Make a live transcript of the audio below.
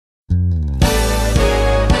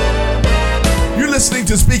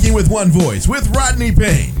listening to Speaking with One Voice with Rodney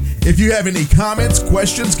Payne. If you have any comments,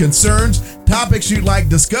 questions, concerns, topics you'd like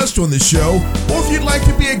discussed on the show, or if you'd like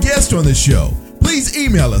to be a guest on the show, please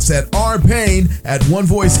email us at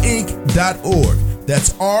rpayne@onevoiceinc.org.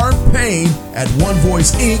 That's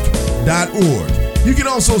rpayne@onevoiceinc.org. You can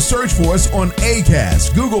also search for us on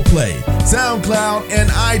Acast, Google Play, SoundCloud, and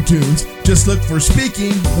iTunes. Just look for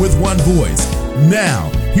Speaking with One Voice. Now,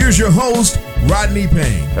 here's your host, Rodney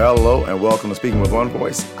Payne. Hello, and welcome to Speaking with One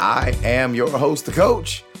Voice. I am your host, the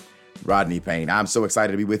coach, Rodney Payne. I'm so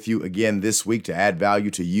excited to be with you again this week to add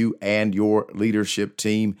value to you and your leadership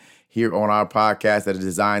team here on our podcast that is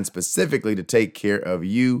designed specifically to take care of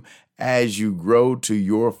you as you grow to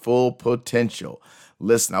your full potential.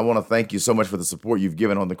 Listen, I want to thank you so much for the support you've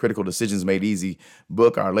given on the Critical Decisions Made Easy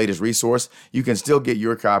book, our latest resource. You can still get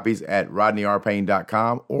your copies at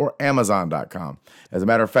rodneyrpayne.com or amazon.com. As a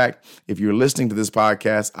matter of fact, if you're listening to this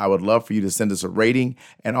podcast, I would love for you to send us a rating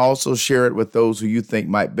and also share it with those who you think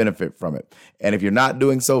might benefit from it. And if you're not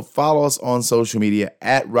doing so, follow us on social media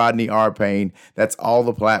at Rodney R. Payne. That's all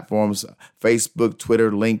the platforms, Facebook, Twitter,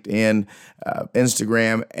 LinkedIn,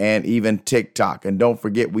 Instagram, and even TikTok. And don't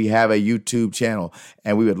forget, we have a YouTube channel,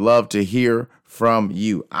 and we would love to hear from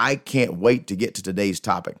you. I can't wait to get to today's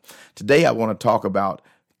topic. Today, I want to talk about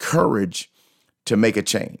courage to make a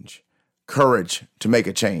change. Courage to make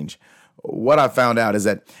a change. What I found out is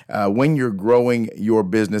that when you're growing your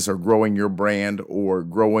business or growing your brand or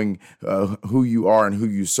growing who you are and who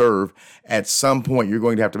you serve, at some point, you're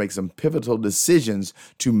going to have to make some pivotal decisions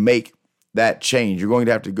to make that change. You're going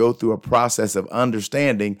to have to go through a process of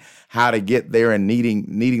understanding how to get there and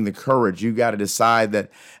needing the courage. You got to decide that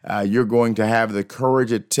you're going to have the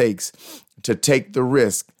courage it takes to take the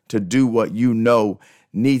risk to do what you know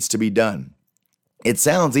needs to be done. It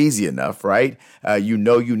sounds easy enough, right? You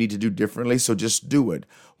know you need to do differently, so just do it.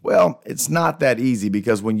 Well, it's not that easy,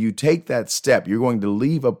 because when you take that step, you're going to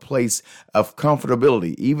leave a place of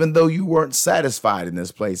comfortability, even though you weren't satisfied in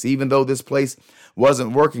this place, even though this place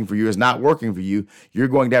wasn't working for you, is not working for you. You're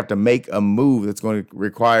going to have to make a move that's going to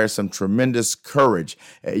require some tremendous courage.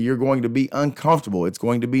 You're going to be uncomfortable. It's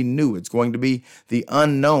going to be new. It's going to be the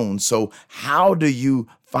unknown. So how do you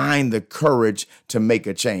find the courage to make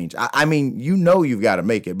a change? I mean, you know you've got to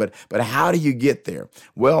make it, but how do you get there?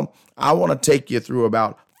 Well, I want to take you through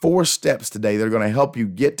about 4 steps today that are going to help you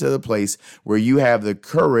get to the place where you have the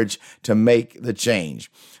courage to make the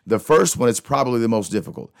change. The first one is probably the most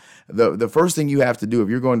difficult. The first thing you have to do if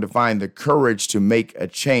you're going to find the courage to make a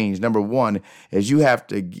change, number one, is you have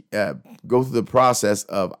to go through the process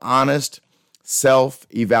of honest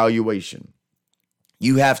self-evaluation.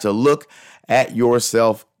 You have to look at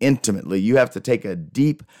yourself intimately. You have to take a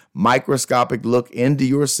deep microscopic look into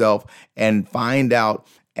yourself and find out,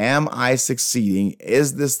 am I succeeding?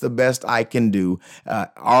 Is this the best I can do?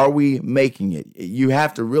 Are we making it? You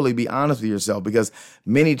have to really be honest with yourself, because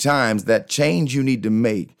many times that change you need to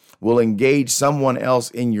make will engage someone else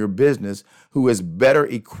in your business who is better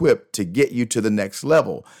equipped to get you to the next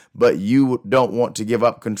level. But you don't want to give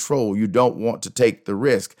up control. You don't want to take the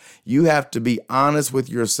risk. You have to be honest with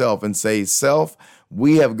yourself and say, self,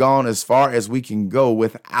 we have gone as far as we can go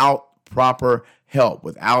without proper help,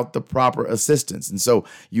 without the proper assistance. And so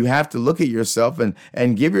you have to look at yourself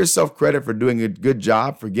and give yourself credit for doing a good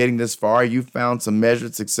job, for getting this far. You found some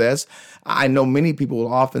measured success. I know many people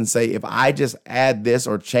will often say, if I just add this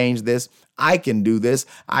or change this, I can do this.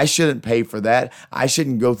 I shouldn't pay for that. I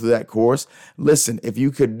shouldn't go through that course. Listen, if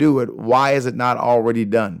you could do it, why is it not already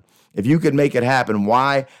done? If you could make it happen,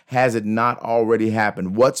 why has it not already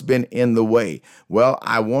happened? What's been in the way? Well,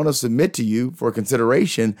 I want to submit to you for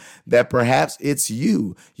consideration that perhaps it's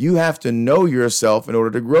you. You have to know yourself in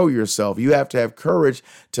order to grow yourself. You have to have courage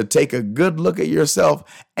to take a good look at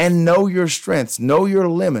yourself and know your strengths, know your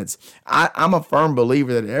limits. I'm a firm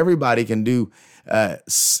believer that everybody can do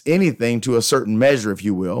anything to a certain measure, if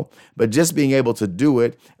you will, but just being able to do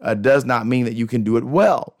it does not mean that you can do it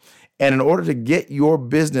well. And in order to get your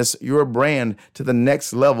business, your brand to the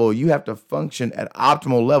next level, you have to function at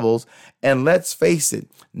optimal levels. And let's face it,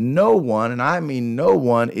 no one, and I mean no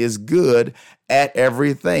one, is good at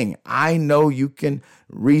everything. I know you can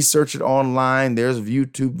research it online. There's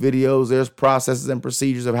YouTube videos, there's processes and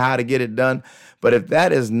procedures of how to get it done. But if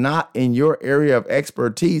that is not in your area of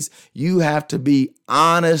expertise, you have to be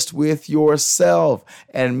honest with yourself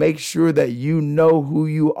and make sure that you know who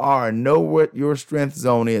you are, know what your strength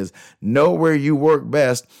zone is, know where you work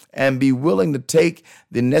best, and be willing to take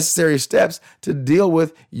the necessary steps to deal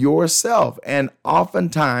with yourself. And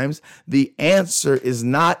oftentimes the answer is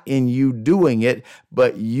not in you doing it,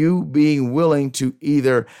 but you being willing to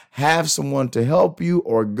either have someone to help you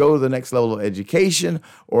or go to the next level of education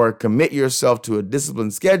or commit yourself to a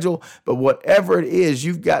disciplined schedule. But whatever it is,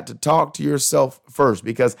 you've got to talk to yourself first,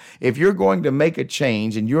 because if you're going to make a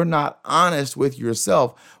change and you're not honest with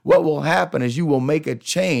yourself, what will happen is you will make a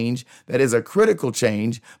change that is a critical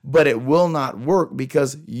change, but it will not work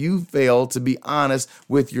because you fail to be honest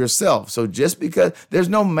with yourself. So just because there's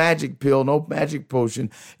no magic pill, no magic potion,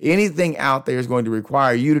 anything out there is going to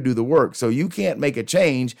require you to do the work. So you can't make a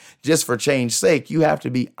change just for change's sake. You have to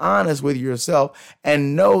be honest with yourself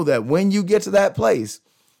and know that when you get to that place,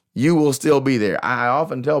 you will still be there. I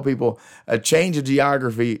often tell people a change of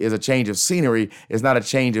geography is a change of scenery. It's not a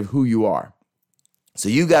change of who you are. So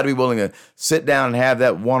you got to be willing to sit down and have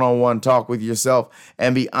that one-on-one talk with yourself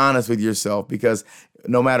and be honest with yourself, because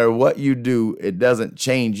no matter what you do, it doesn't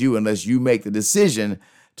change you unless you make the decision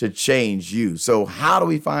to change you. So how do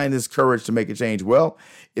we find this courage to make a change? Well,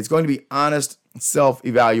 it's going to be honest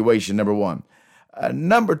self-evaluation, number one.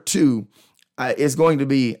 Number two is going to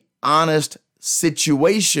be honest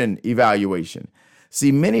situation evaluation.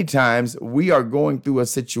 See, many times we are going through a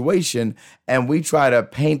situation and we try to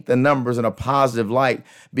paint the numbers in a positive light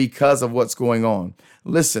because of what's going on.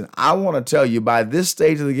 Listen, I want to tell you, by this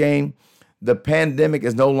stage of the game, the pandemic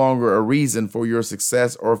is no longer a reason for your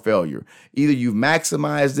success or failure. Either you've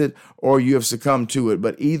maximized it or you have succumbed to it.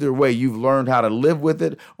 But either way, you've learned how to live with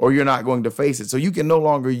it or you're not going to face it. So you can no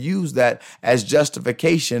longer use that as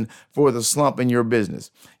justification for the slump in your business.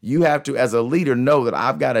 You have to, as a leader, know that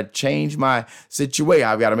I've got to change my situation.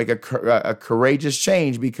 I've got to make a courageous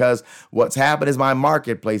change, because what's happened is my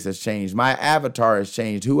marketplace has changed. My avatar has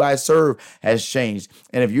changed. Who I serve has changed.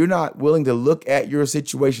 And if you're not willing to look at your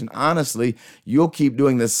situation honestly, you'll keep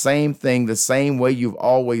doing the same thing the same way you've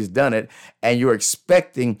always done it, and you're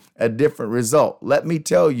expecting a different result. Let me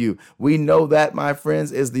tell you, we know that, my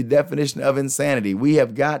friends, is the definition of insanity. We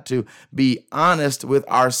have got to be honest with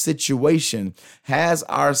our situation. Has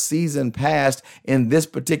our season passed in this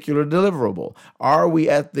particular deliverable? Are we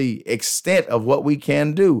at the extent of what we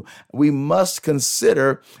can do? We must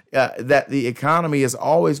consider that the economy is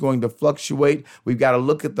always going to fluctuate. We've got to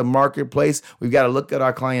look at the marketplace. We've got to look at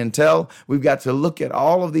our clientele. We've got to look at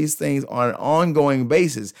all of these things on an ongoing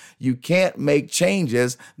basis. You can't make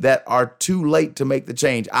changes that are too late to make the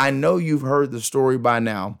change. I know you've heard the story by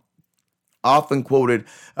now, often quoted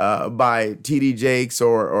by T.D. Jakes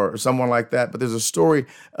or someone like that. But there's a story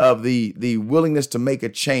of the willingness to make a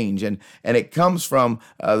change. And it comes from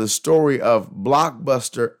the story of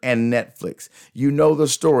Blockbuster and Netflix. You know the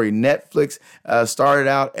story. Netflix started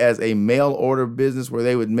out as a mail order business where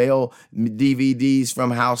they would mail DVDs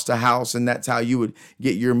from house to house, and that's how you would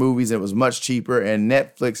get your movies. And it was much cheaper. And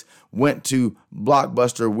Netflix went to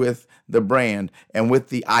Blockbuster with the brand and with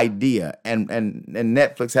the idea, and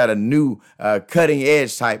Netflix had a new cutting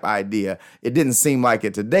edge type idea. It didn't seem like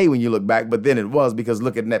it today when you look back, but then it was, because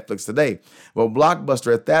look at Netflix today. Well,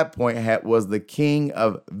 Blockbuster at that point was the king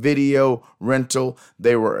of video rental.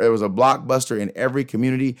 It was a Blockbuster in every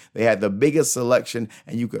community. They had the biggest selection,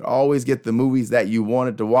 and you could always get the movies that you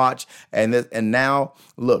wanted to watch. And now,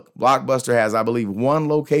 look, Blockbuster has, I believe, one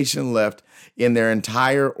location left in their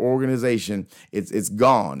entire organization. It's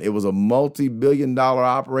gone. It was a multi-billion-dollar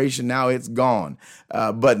operation. Now it's gone.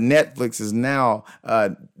 But Netflix is now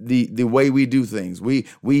the way we do things. We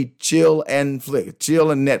chill and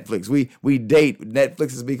Netflix. We date.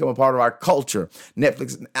 Netflix has become a part of our culture.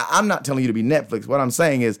 Netflix. I'm not telling you to be Netflix. What I'm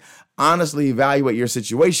saying is honestly evaluate your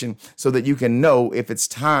situation so that you can know if it's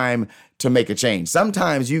time to make a change.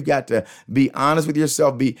 Sometimes you've got to be honest with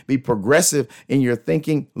yourself, be progressive in your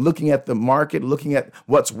thinking, looking at the market, looking at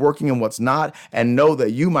what's working and what's not, and know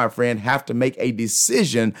that you, my friend, have to make a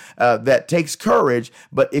decision that takes courage.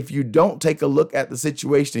 But if you don't take a look at the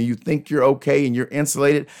situation and you think you're okay and you're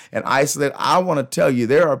insulated and isolated, I want to tell you,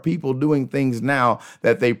 there are people doing things now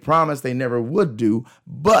that they promised they never would do,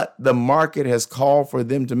 but the market has called for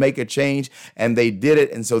them to make a change, and they did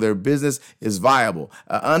it, and so their business is viable.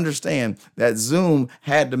 Understand that Zoom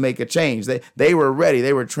had to make a change. They were ready.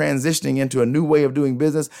 They were transitioning into a new way of doing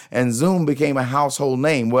business, and Zoom became a household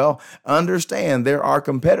name. Well, understand there are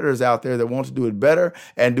competitors out there that want to do it better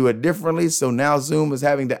and do it differently. So now Zoom is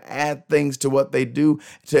having to add things to what they do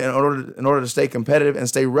in order to stay competitive and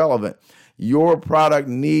stay relevant. Your product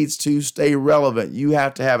needs to stay relevant. You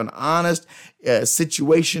have to have an honest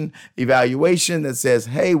situation evaluation that says,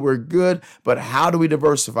 hey, we're good, but how do we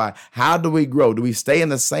diversify? How do we grow? Do we stay in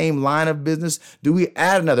the same line of business? Do we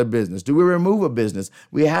add another business? Do we remove a business?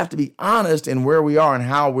 We have to be honest in where we are and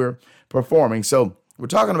how we're performing. So we're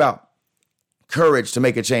talking about courage to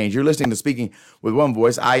make a change. You're listening to Speaking with One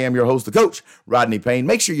Voice. I am your host, the coach, Rodney Payne.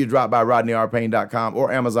 Make sure you drop by RodneyRPayne.com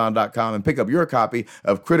or Amazon.com and pick up your copy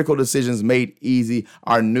of Critical Decisions Made Easy,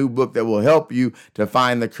 our new book that will help you to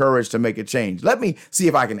find the courage to make a change. Let me see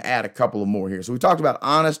if I can add a couple of more here. So we talked about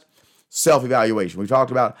honest self-evaluation. We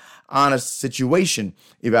talked about honest situation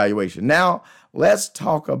evaluation. Now, let's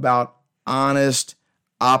talk about honest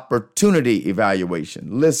opportunity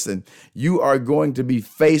evaluation. Listen, you are going to be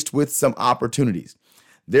faced with some opportunities.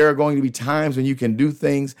 There are going to be times when you can do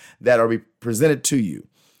things that are presented to you.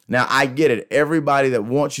 Now, I get it. Everybody that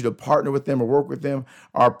wants you to partner with them or work with them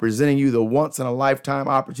are presenting you the once-in-a-lifetime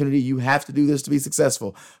opportunity. You have to do this to be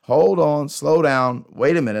successful. Hold on, slow down,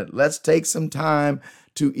 wait a minute. Let's take some time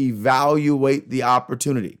to evaluate the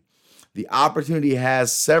opportunity. The opportunity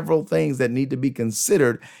has several things that need to be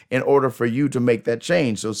considered in order for you to make that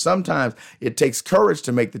change. So sometimes it takes courage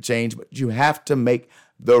to make the change, but you have to make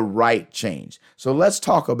the right change. So let's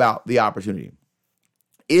talk about the opportunity.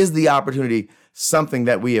 Is the opportunity something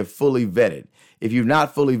that we have fully vetted? If you've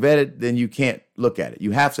not fully vetted, then you can't look at it.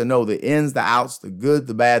 You have to know the ins, the outs, the good,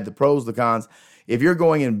 the bad, the pros, the cons. If you're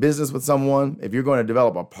going in business with someone, if you're going to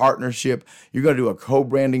develop a partnership, you're going to do a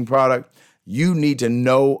co-branding product, you need to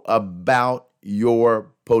know about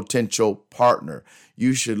your potential partner.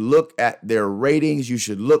 You should look at their ratings. You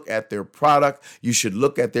should look at their product. You should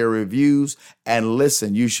look at their reviews. And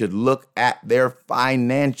listen, you should look at their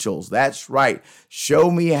financials. That's right. Show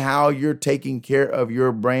me how you're taking care of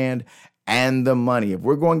your brand and the money. If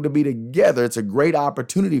we're going to be together, it's a great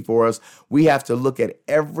opportunity for us. We have to look at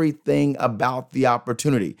everything about the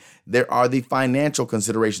opportunity. There are the financial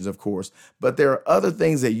considerations, of course, but there are other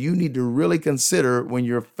things that you need to really consider when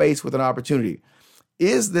you're faced with an opportunity.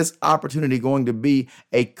 Is this opportunity going to be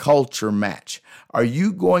a culture match? Are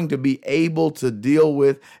you going to be able to deal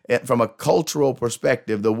with it from a cultural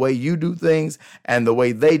perspective, the way you do things and the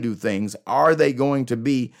way they do things? Are they going to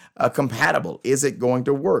be compatible? Is it going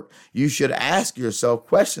to work? You should ask yourself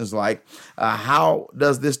questions like, how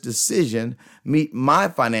does this decision meet my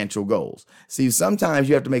financial goals? See, sometimes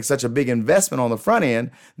you have to make such a big investment on the front end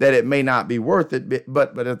that it may not be worth it,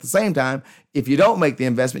 but at the same time, if you don't make the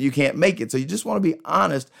investment, you can't make it. So you just want to be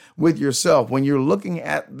honest with yourself when you're looking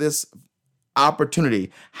at this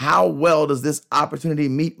opportunity. How well does this opportunity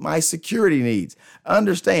meet my security needs?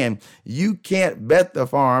 Understand, you can't bet the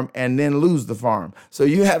farm and then lose the farm. So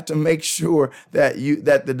you have to make sure that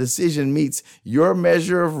the decision meets your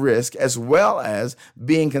measure of risk, as well as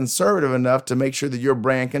being conservative enough to make sure that your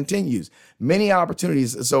brand continues. Many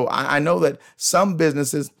opportunities. So I know that some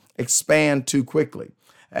businesses expand too quickly.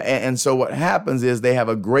 And so what happens is they have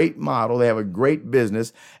a great model, they have a great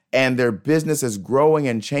business, and their business is growing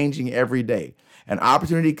and changing every day. An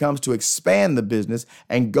opportunity comes to expand the business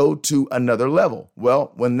and go to another level.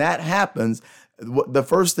 Well, when that happens, the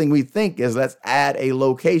first thing we think is, let's add a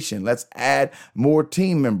location. Let's add more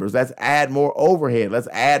team members. Let's add more overhead. Let's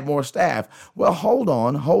add more staff. Well, hold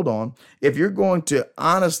on. If you're going to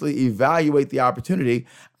honestly evaluate the opportunity,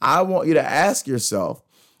 I want you to ask yourself,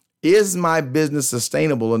 is my business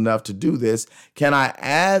sustainable enough to do this? Can I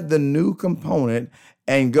add the new component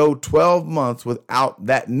and go 12 months without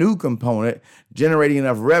that new component generating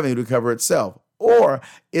enough revenue to cover itself? Or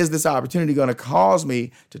is this opportunity going to cause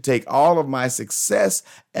me to take all of my success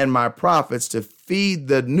and my profits to feed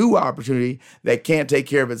the new opportunity that can't take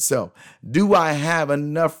care of itself? Do I have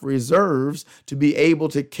enough reserves to be able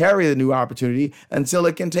to carry the new opportunity until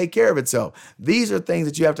it can take care of itself? These are things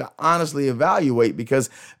that you have to honestly evaluate, because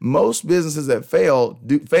most businesses that fail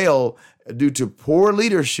due to poor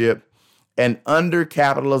leadership and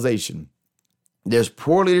undercapitalization. There's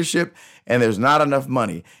poor leadership and there's not enough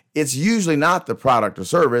money. It's usually not the product or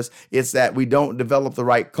service. It's that we don't develop the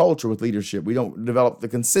right culture with leadership. We don't develop the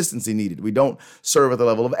consistency needed. We don't serve at the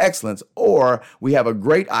level of excellence. Or we have a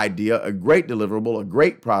great idea, a great deliverable, a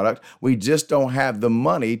great product. We just don't have the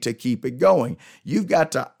money to keep it going. You've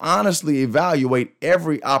got to honestly evaluate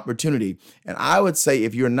every opportunity. And I would say,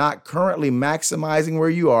 if you're not currently maximizing where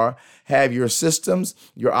you are, have your systems,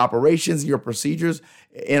 your operations, your procedures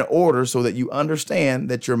in order so that you understand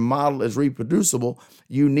that your model is reproducible.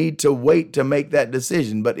 You need to wait to make that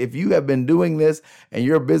decision. But if you have been doing this and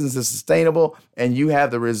your business is sustainable and you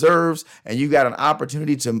have the reserves and you got an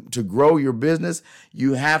opportunity to grow your business,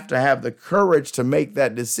 you have to have the courage to make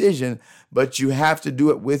that decision. But you have to do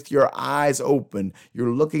it with your eyes open.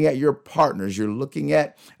 You're looking at your partners. You're looking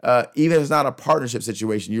at, even if it's not a partnership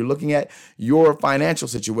situation, you're looking at your financial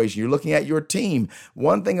situation. You're looking at your team.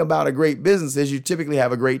 One thing about a great business is you typically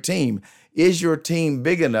have a great team. Is your team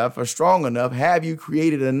big enough or strong enough? Have you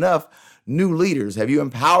created enough new leaders? Have you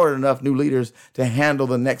empowered enough new leaders to handle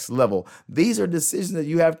the next level? These are decisions that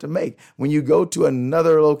you have to make. When you go to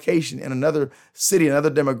another location in another city,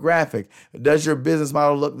 another demographic, does your business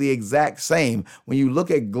model look the exact same? When you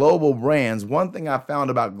look at global brands, one thing I found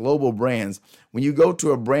about global brands, when you go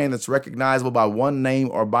to a brand that's recognizable by one name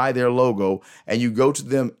or by their logo, and you go to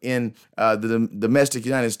them in the domestic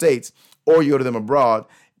United States, or you go to them abroad,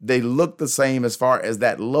 they look the same as far as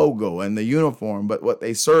that logo and the uniform, but what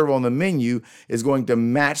they serve on the menu is going to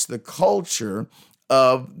match the culture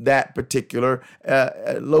of that particular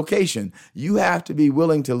location. You have to be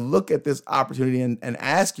willing to look at this opportunity and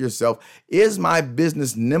ask yourself, is my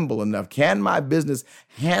business nimble enough? Can my business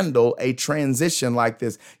handle a transition like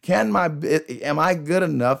this? Am I good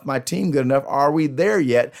enough? My team good enough? Are we there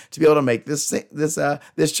yet to be able to make this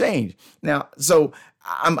change? Now, so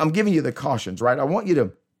I'm giving you the cautions, right? I want you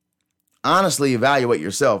to honestly evaluate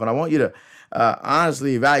yourself, and I want you to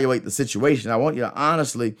honestly evaluate the situation. I want you to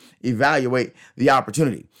honestly evaluate the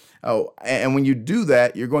opportunity. Oh, and when you do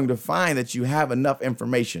that, you're going to find that you have enough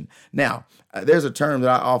information. Now, there's a term that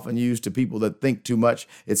I often use to people that think too much.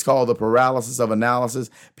 It's called the paralysis of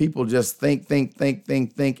analysis. People just think,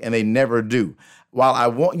 and they never do. While I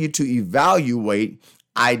want you to evaluate,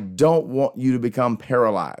 I don't want you to become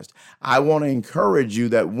paralyzed. I want to encourage you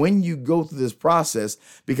that when you go through this process,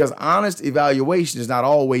 because honest evaluation is not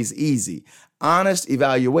always easy. Honest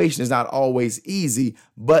evaluation is not always easy,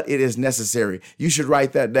 but it is necessary. You should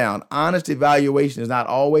write that down. Honest evaluation is not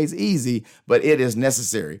always easy, but it is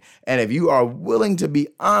necessary. And if you are willing to be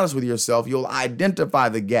honest with yourself, you'll identify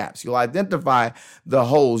the gaps. You'll identify the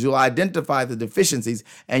holes. You'll identify the deficiencies,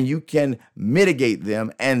 and you can mitigate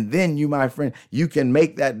them. And then you, my friend, you can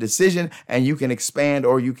make that decision and you can expand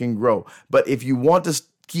or you can grow. But if you want to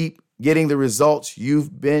keep getting the results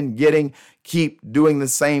you've been getting, keep doing the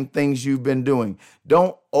same things you've been doing.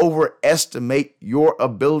 Don't overestimate your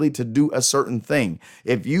ability to do a certain thing.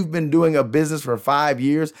 If you've been doing a business for 5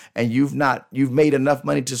 years and you've made enough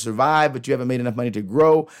money to survive, but you haven't made enough money to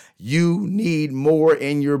grow, you need more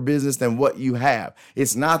in your business than what you have.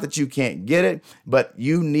 It's not that you can't get it, but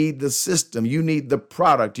you need the system. You need the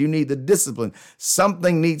product. You need the discipline.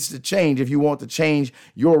 Something needs to change if you want to change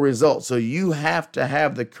your results. So you have to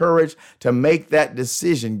have the courage to make that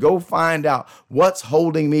decision. Go find out what's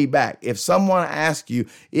holding me back. If someone asks you,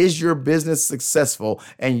 is your business successful?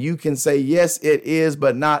 And you can say, yes, it is,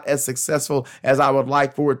 but not as successful as I would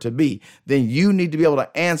like for it to be. Then you need to be able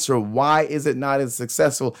to answer, why is it not as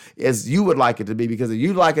successful as you would like it to be? Because if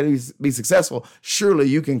you'd like it to be successful, surely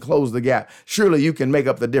you can close the gap. Surely you can make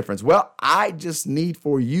up the difference. Well, I just need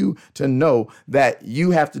for you to know that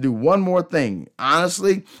you have to do one more thing.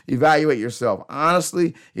 Honestly, evaluate yourself.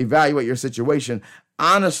 Honestly, evaluate your situation.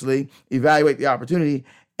 Honestly, evaluate the opportunity.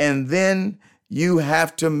 And then you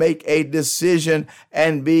have to make a decision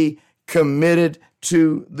and be committed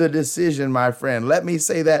to the decision, my friend. Let me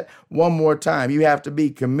say that one more time. You have to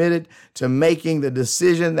be committed to making the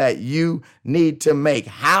decision that you need to make.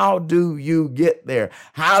 How do you get there?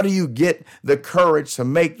 How do you get the courage to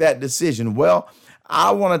make that decision? Well,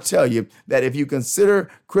 I want to tell you that if you consider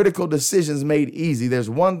critical decisions made easy, there's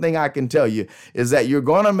one thing I can tell you is that you're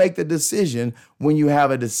going to make the decision when you have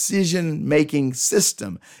a decision-making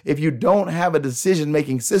system. If you don't have a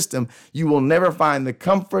decision-making system, you will never find the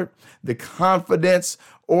comfort, the confidence,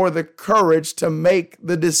 or the courage to make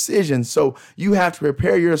the decision. So you have to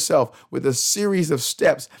prepare yourself with a series of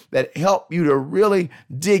steps that help you to really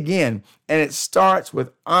dig in. And it starts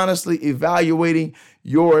with honestly evaluating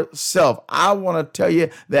yourself. I want to tell you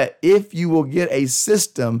that if you will get a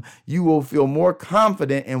system, you will feel more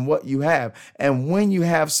confident in what you have. And when you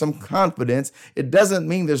have some confidence, it doesn't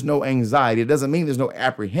mean there's no anxiety. It doesn't mean there's no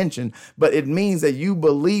apprehension, but it means that you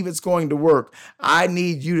believe it's going to work. I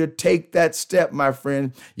need you to take that step, my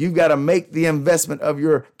friend. You've got to make the investment of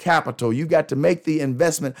your capital. You got to make the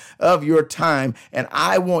investment of your time. And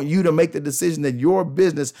I want you to make the decision that your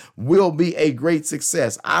business will be a great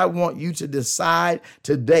success. I want you to decide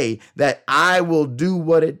today that I will do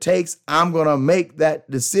what it takes. I'm going to make that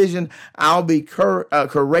decision. I'll be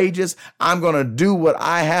courageous. I'm going to do what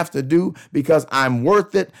I have to do because I'm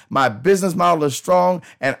worth it. My business model is strong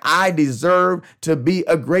and I deserve to be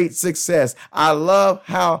a great success. I love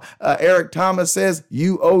how Eric Thomas says,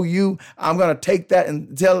 you owe you. I'm going to take that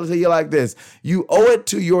and tell it to you like this. You owe it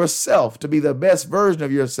to yourself to be the best version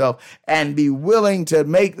of yourself and be willing to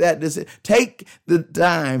make that decision. Take the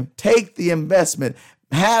time, take the investment,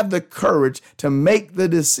 have the courage to make the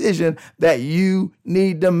decision that you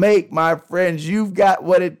need to make, my friends. You've got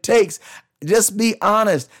what it takes. Just be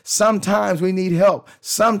honest. Sometimes we need help.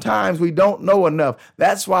 Sometimes we don't know enough.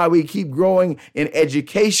 That's why we keep growing in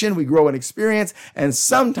education. We grow in experience. And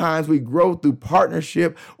sometimes we grow through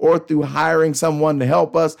partnership or through hiring someone to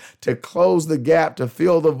help us to close the gap, to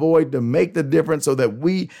fill the void, to make the difference so that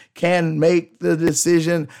we can make the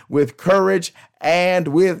decision with courage and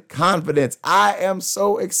with confidence. I am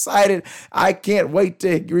so excited. I can't wait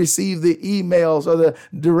to receive the emails or the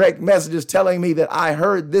direct messages telling me that I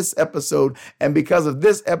heard this episode, and because of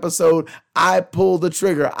this episode, I pulled the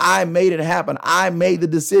trigger. I made it happen. I made the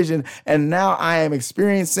decision, and now I am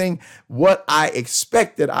experiencing what I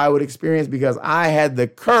expected I would experience because I had the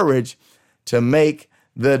courage to make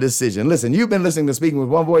the decision. Listen, you've been listening to Speaking with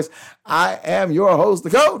One Voice. I am your host, the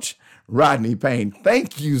coach, Rodney Payne.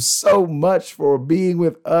 Thank you so much for being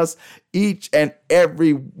with us each and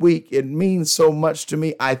every week. It means so much to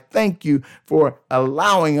me. I thank you for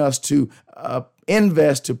allowing us to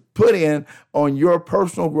invest, to put in on your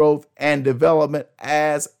personal growth and development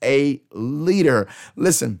as a leader.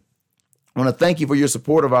 Listen, I want to thank you for your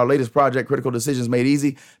support of our latest project, Critical Decisions Made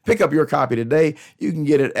Easy. Pick up your copy today. You can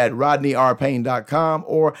get it at rodneyrpayne.com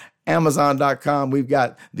or Amazon.com. We've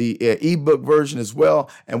got the ebook version as well,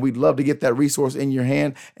 and we'd love to get that resource in your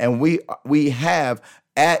hand. And we have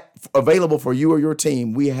available for you or your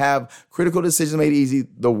team, we have Critical Decisions Made Easy,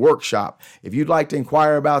 the workshop. If you'd like to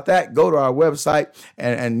inquire about that, go to our website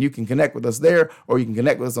and you can connect with us there, or you can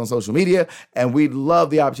connect with us on social media. And we'd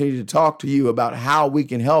love the opportunity to talk to you about how we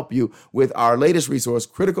can help you with our latest resource,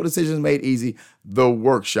 Critical Decisions Made Easy, the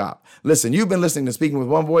workshop. Listen, you've been listening to Speaking with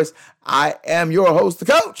One Voice. I am your host, the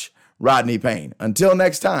coach, Rodney Payne. Until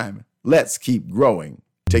next time, let's keep growing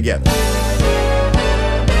together.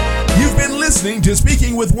 You've been listening to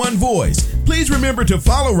Speaking with One Voice. Please remember to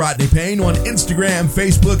follow Rodney Payne on Instagram,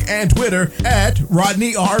 Facebook, and Twitter at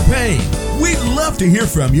Rodney R. Payne. We'd love to hear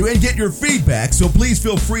from you and get your feedback, so please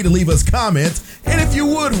feel free to leave us comments. And if you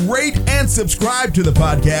would, rate and subscribe to the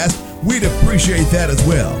podcast, we'd appreciate that as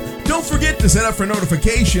well. Don't forget to set up for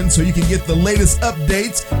notifications so you can get the latest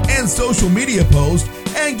updates and social media posts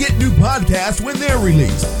and get new podcasts when they're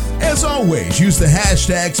released. As always, use the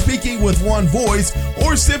hashtag Speaking with One Voice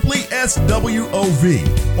or simply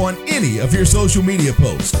SWOV on any of your social media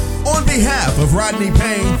posts. On behalf of Rodney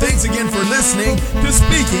Payne, thanks again for listening to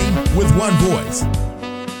Speaking with One Voice.